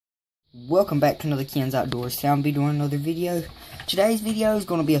Welcome back to another Ken's Outdoors. Today I'm going to be doing another video. Today's video is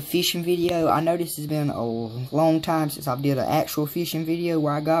going to be a fishing video. I know this has been a long time since I've did an actual fishing video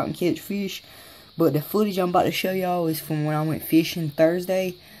where I go out and catch fish. But the footage I'm about to show y'all is from when I went fishing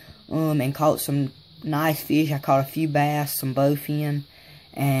Thursday and caught some nice fish. I caught a few bass, some bowfin,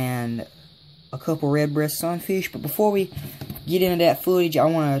 and a couple red breast sunfish. But before we get into that footage, I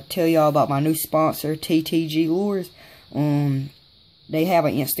want to tell y'all about my new sponsor, TTG Lures. They have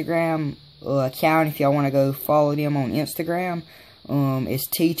an Instagram account if y'all want to go follow them on Instagram. It's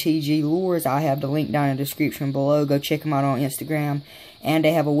TTG Lures. I have the link down in the description below. Go check them out on Instagram. And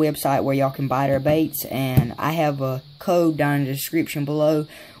they have a website where y'all can buy their baits. And I have a code down in the description below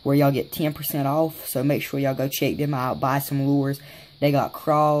where y'all get 10% off. So make sure y'all go check them out. Buy some lures. They got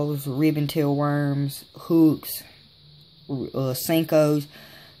crawls, ribbon tail worms, hooks, Senkos.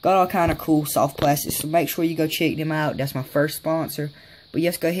 Got all kind of cool soft plastics, so make sure you go check them out. That's my first sponsor. But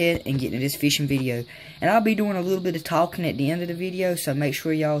yes, go ahead and get into this fishing video. And I'll be doing a little bit of talking at the end of the video, so make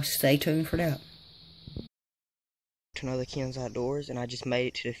sure y'all stay tuned for that. To another Ken's Outdoors, and I just made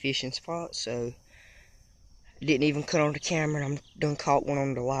it to the fishing spot, so I didn't even cut on the camera, and I'm done caught one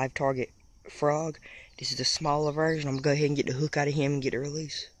on the live target frog. This is the smaller version. I'm going to go ahead and get the hook out of him and get the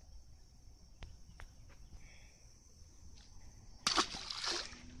release.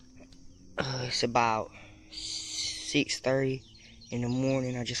 It's about 6:30 in the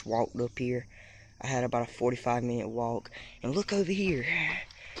morning. I just walked up here. I had about a 45-minute walk. And look over here.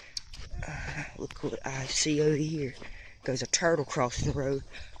 Look what I see over here. There's a turtle crossing the road.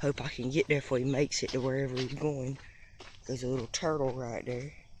 Hope I can get there before he makes it to wherever he's going. There's a little turtle right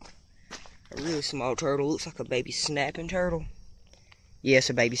there. A really small turtle. Looks like a baby snapping turtle. Yeah, it's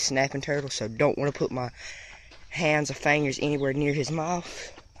a baby snapping turtle. So don't want to put my hands or fingers anywhere near his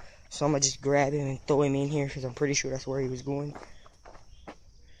mouth. So I'm going to just grab him and throw him in here because I'm pretty sure that's where he was going.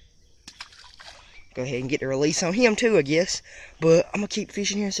 Go ahead and get the release on him too, I guess. But I'm going to keep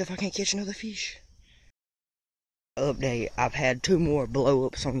fishing here and see if I can't catch another fish. Update, I've had 2 more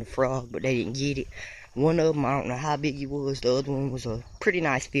blow-ups on the frog, but they didn't get it. One of them, I don't know how big he was. The other one was a pretty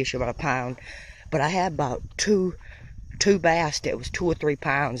nice fish, about a pound. But I had about two bass that was 2 or 3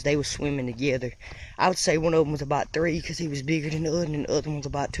 pounds. They were swimming together. I would say one of them was about 3 because he was bigger than the other, and the other one was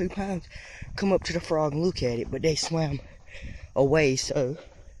about 2 pounds. Come up to the frog and look at it, but they swam away. So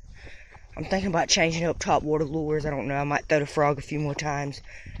I'm thinking about changing up top water lures. I don't know. I might throw the frog a few more times,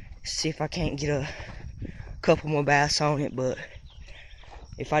 see if I can't get a couple more bass on it. But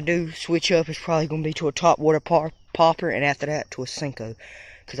if I do switch up, it's probably going to be to a top water popper, and after that to a Senko,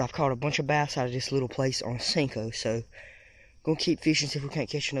 because I've caught a bunch of bass out of this little place on a Senko. So gonna keep fishing, see if we can't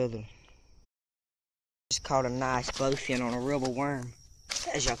catch another one. Just caught a nice bowfin on a rubber worm.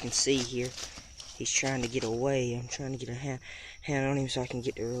 As y'all can see here, he's trying to get away. I'm trying to get a hand on him so I can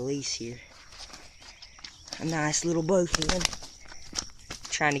get the release here. A nice little bowfin.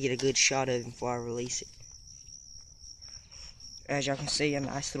 Trying to get a good shot of him before I release it. As y'all can see, a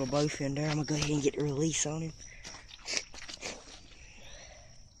nice little bowfin there. I'm gonna go ahead and get the release on him.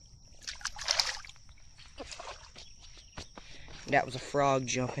 That was a frog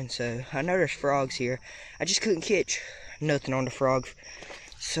jumping, so I know there's frogs here. I just couldn't catch nothing on the frog,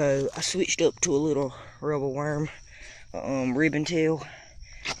 so I switched up to a little rubber worm, ribbon tail.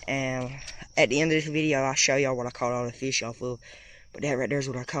 And at the end of this video, I'll show y'all what I caught all the fish off of. But that right there is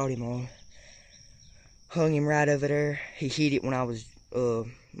what I caught him on. Hung him right over there. He hit it when I was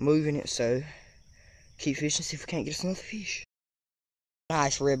moving it, so keep fishing, see if we can't get us another fish.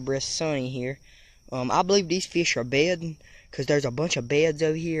 Nice red breast sunny here. I believe these fish are bedding, because there's a bunch of beds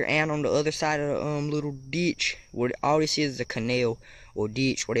over here and on the other side of the little ditch. What all this is a canal or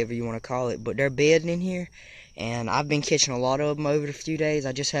ditch, whatever you want to call it. But they're bedding in here, and I've been catching a lot of them over the few days.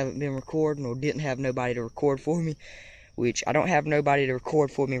 I just haven't been recording or didn't have nobody to record for me, which I don't have nobody to record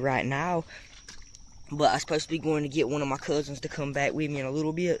for me right now. But I'm supposed to be going to get one of my cousins to come back with me in a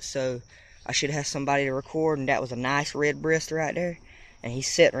little bit, so I should have somebody to record. And that was a nice red breast right there, and he's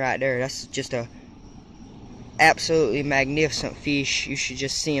sitting right there. That's just a absolutely magnificent fish. You should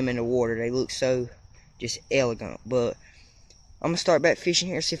just see them in the water. They look so just elegant. But I'm gonna start back fishing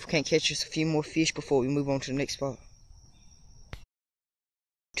here, see if we can't catch us a few more fish before we move on to the next spot.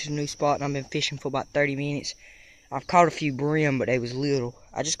 To the new spot, and I've been fishing for about 30 minutes. I've caught a few brim, but they was little.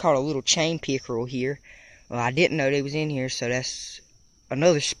 I just caught a little chain pickerel here. Well, I didn't know they was in here, so that's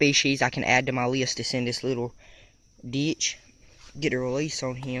another species I can add to my list that's in this little ditch. Get a release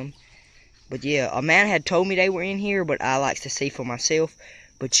on him. But yeah, a man had told me they were in here, but I like to see for myself.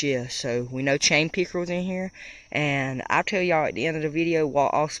 But yeah, so we know chain pickerel's in here. And I'll tell y'all at the end of the video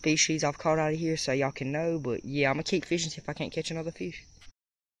what all species I've caught out of here so y'all can know. But yeah, I'm going to keep fishing, see if I can't catch another fish.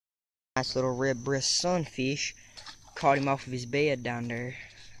 Nice little red breast sunfish. Caught him off of his bed down there.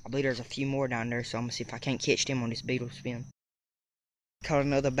 I believe there's a few more down there, so I'm gonna see if I can't catch them on this beetle spin. Caught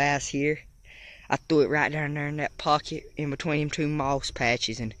another bass here. I threw it right down there in that pocket in between them two moss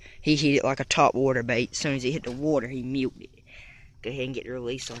patches, and he hit it like a top water bait. As soon as it hit the water, he milked it. Go ahead and get the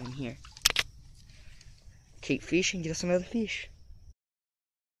release on him here. Keep fishing, get us another fish.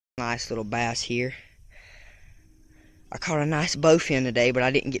 Nice little bass here. I caught a nice bowfin today, but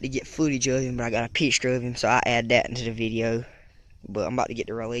I didn't get to get footage of him, but I got a picture of him, so I add that into the video. But I'm about to get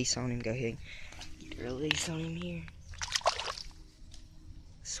the release on him. Go ahead and get the release on him here.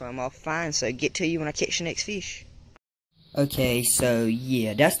 Swim off fine, so get to you when I catch the next fish. Okay, so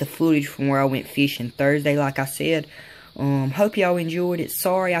yeah, that's the footage from where I went fishing Thursday, like I said. Hope y'all enjoyed it.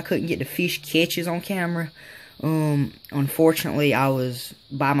 Sorry I couldn't get the fish catches on camera. Unfortunately, I was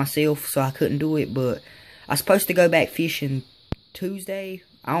by myself, so I couldn't do it, but I'm supposed to go back fishing Tuesday.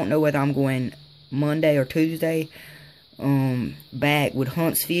 I don't know whether I'm going Monday or Tuesday. Back with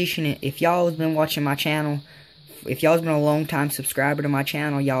Hunts Fishing. If y'all has been watching my channel, if y'all's been a long time subscriber to my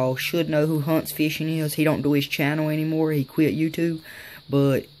channel, y'all should know who Hunts Fishing is. He don't do his channel anymore. He quit YouTube.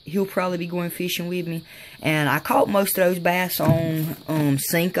 But he'll probably be going fishing with me. And I caught most of those bass on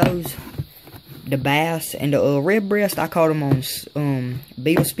Cincos. The bass and the red breast, I caught them on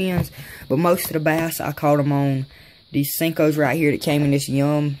beetle spins. But most of the bass, I caught them on these Cincos right here that came in this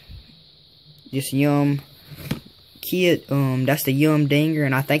Yum kit. That's the Yum Dinger,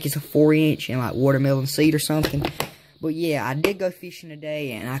 and I think it's a 4-inch and like watermelon seed or something. But yeah, I did go fishing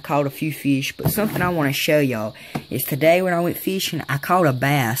today, and I caught a few fish. But something I want to show y'all is today when I went fishing, I caught a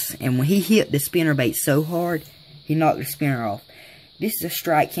bass, and when he hit the spinnerbait so hard, he knocked the spinner off. This is a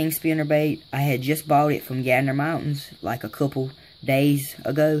Strike King spinnerbait. I had just bought it from Gander Mountains like a couple days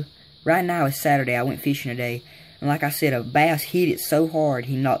ago. Right now it's Saturday. I went fishing today, and like I said, a bass hit it so hard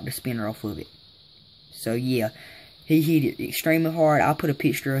he knocked the spinner off of it. So yeah, he hit it extremely hard. I'll put a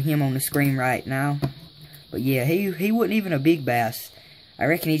picture of him on the screen right now. But yeah, he wasn't even a big bass. I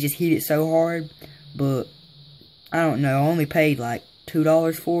reckon he just hit it so hard. But I don't know. I only paid like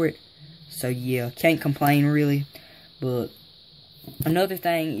 $2 for it. So yeah, can't complain really. But another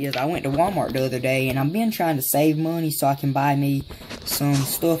thing is I went to Walmart the other day, and I've been trying to save money so I can buy me some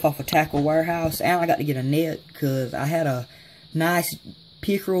stuff off a tackle warehouse. And I got to get a net because I had a nice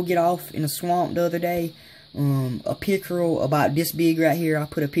pickerel get off in the swamp the other day. A pickerel about this big right here. I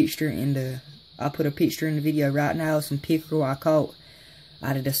put a picture in the video right now of some pickerel I caught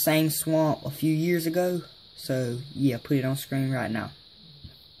out of the same swamp a few years ago. So yeah, put it on screen right now.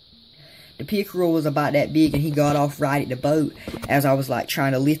 The pickerel was about that big, and he got off right at the boat as I was like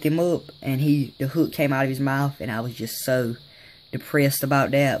trying to lift him up, and the hook came out of his mouth, and I was just so depressed about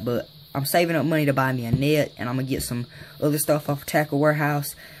that. But I'm saving up money to buy me a net, and I'm gonna get some other stuff off Tackle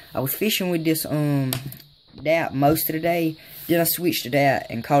Warehouse. I was fishing with this that most of the day. Then I switched to that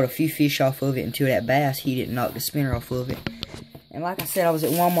and caught a few fish off of it until that bass he didn't knock the spinner off of it. And like I said, I was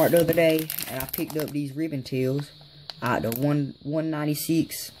at Walmart the other day, and I picked up these ribbon tails out the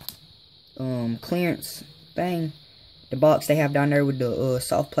 196 clearance thing. The box they have down there with the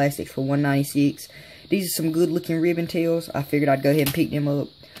soft plastics for $1.96. These are some good looking ribbon tails. I figured I'd go ahead and pick them up.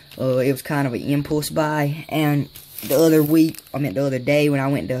 It was kind of an impulse buy. And the other day when I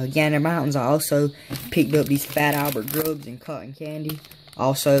went to Gander Mountains, I also picked up these Fat Albert grubs and cotton candy.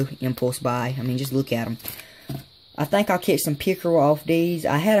 Also impulse buy. I mean, just look at them. I think I'll catch some pickerel off these.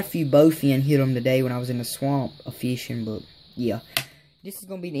 I had a few bowfin hit them today when I was in the swamp fishing, but yeah. This is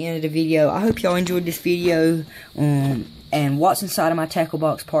going to be the end of the video. I hope y'all enjoyed this video. And what's inside of my tackle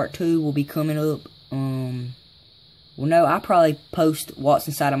box part 2 will be coming up. Well, no, I'll probably post what's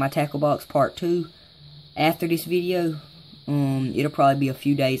inside of my tackle box part 2 after this video. It'll probably be a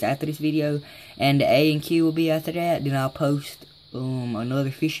few days after this video. And the A and Q will be after that. Then I'll post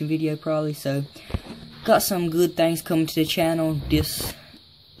another fishing video probably. So, got some good things coming to the channel this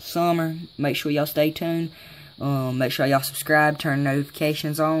summer. Make sure y'all stay tuned. Make sure y'all subscribe, turn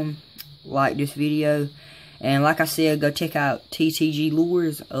notifications on, like this video, and like I said, go check out TTG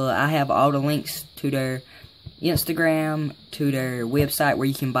Lures. I have all the links to their Instagram, to their website where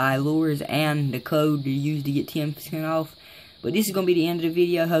you can buy lures, and the code to use to get 10% off. But this is going to be the end of the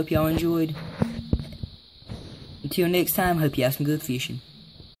video. Hope y'all enjoyed. Until next time, hope you have some good fishing.